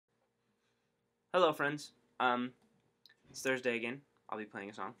Hello, friends. It's Thursday again. I'll be playing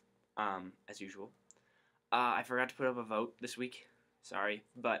a song, as usual. I forgot to put up a vote this week. Sorry,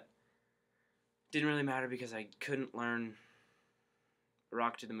 but didn't really matter because I couldn't learn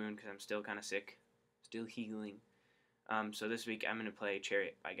Rock to the Moon because I'm still kind of sick, still healing. So this week I'm gonna play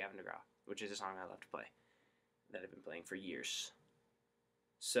Chariot by Gavin DeGraw, which is a song I love to play that I've been playing for years.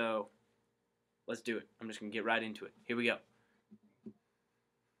 So let's do it. I'm just gonna get right into it. Here we go.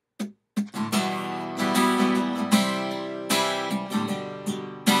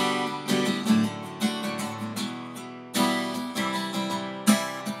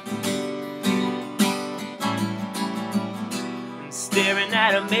 Staring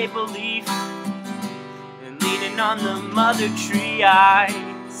at a maple leaf and leaning on the mother tree, I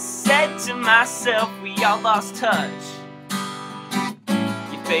said to myself, we all lost touch.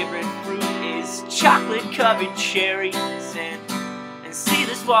 Your favorite fruit is chocolate-covered cherries, and see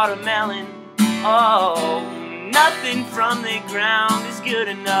this watermelon. Oh, nothing from the ground is good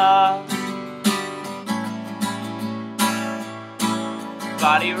enough.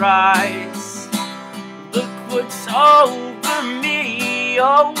 Body rise, look what's over me,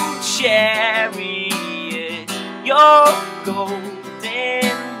 oh chariot. Your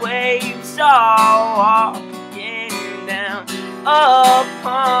golden waves are walking down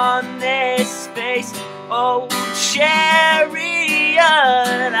upon this space, oh chariot.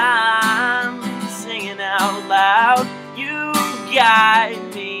 I'm singing out loud, you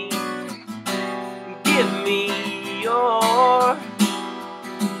guide me, give me your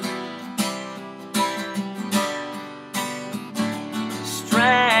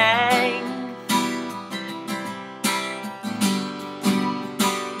strength.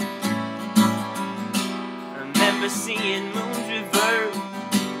 Remember seeing moons reverse,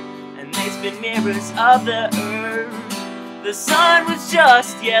 and they spin mirrors of the earth. The sun was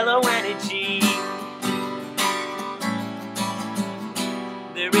just yellow energy.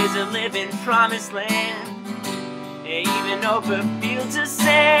 There is a living promised land, even over fields of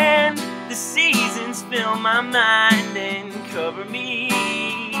sand. The seasons fill my mind and cover me.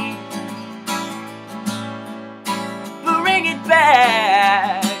 Bring it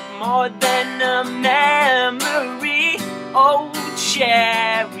back, more than a memory, oh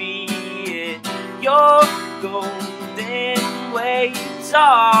chariot. Your golden waves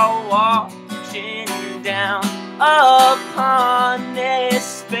are washing down upon this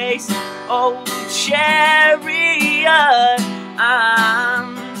space, oh chariot.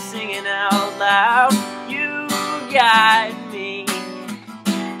 I'm singing out loud, you guide me,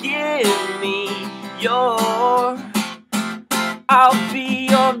 give me your, I'll be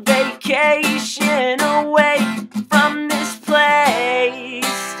your vacation away from this place.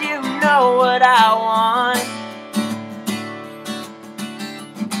 You know what I want,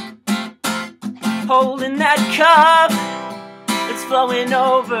 holding that cup that's flowing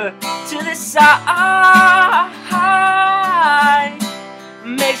over to the side.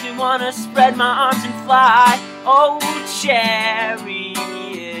 Makes me wanna spread my arms and fly, oh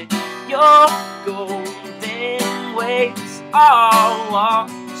chariot. Your golden waves are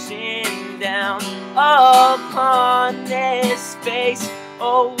washing down upon this space,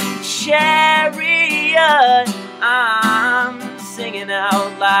 oh chariot. I'm singing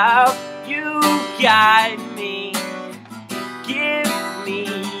out loud, you guide me, give me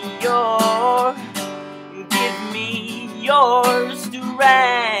your strength, give me your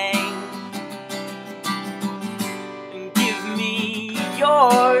strength, give me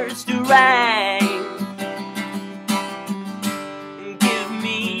your strength,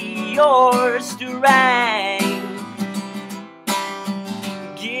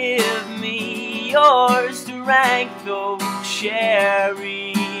 give me your strength, oh chariot.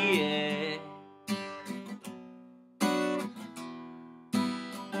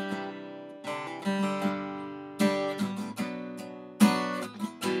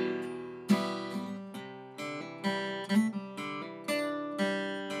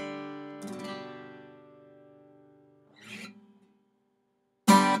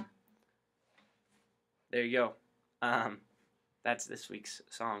 There you go. That's this week's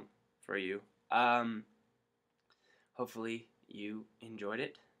song for you. Hopefully you enjoyed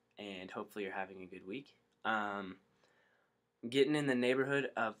it, and hopefully you're having a good week. Getting in the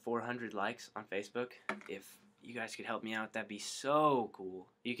neighborhood of 400 likes on Facebook. If you guys could help me out, that'd be so cool.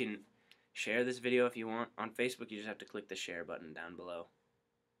 You can share this video if you want. On Facebook, you just have to click the share button down below.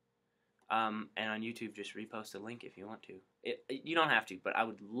 And on YouTube, just repost the link if you want to. You don't have to, but I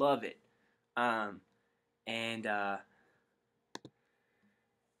would love it. And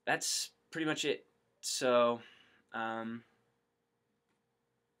that's pretty much it. So,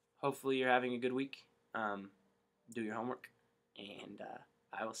 hopefully you're having a good week. Do your homework, and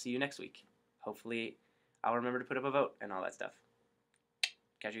I will see you next week. Hopefully I'll remember to put up a vote and all that stuff.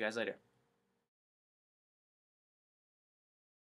 Catch you guys later.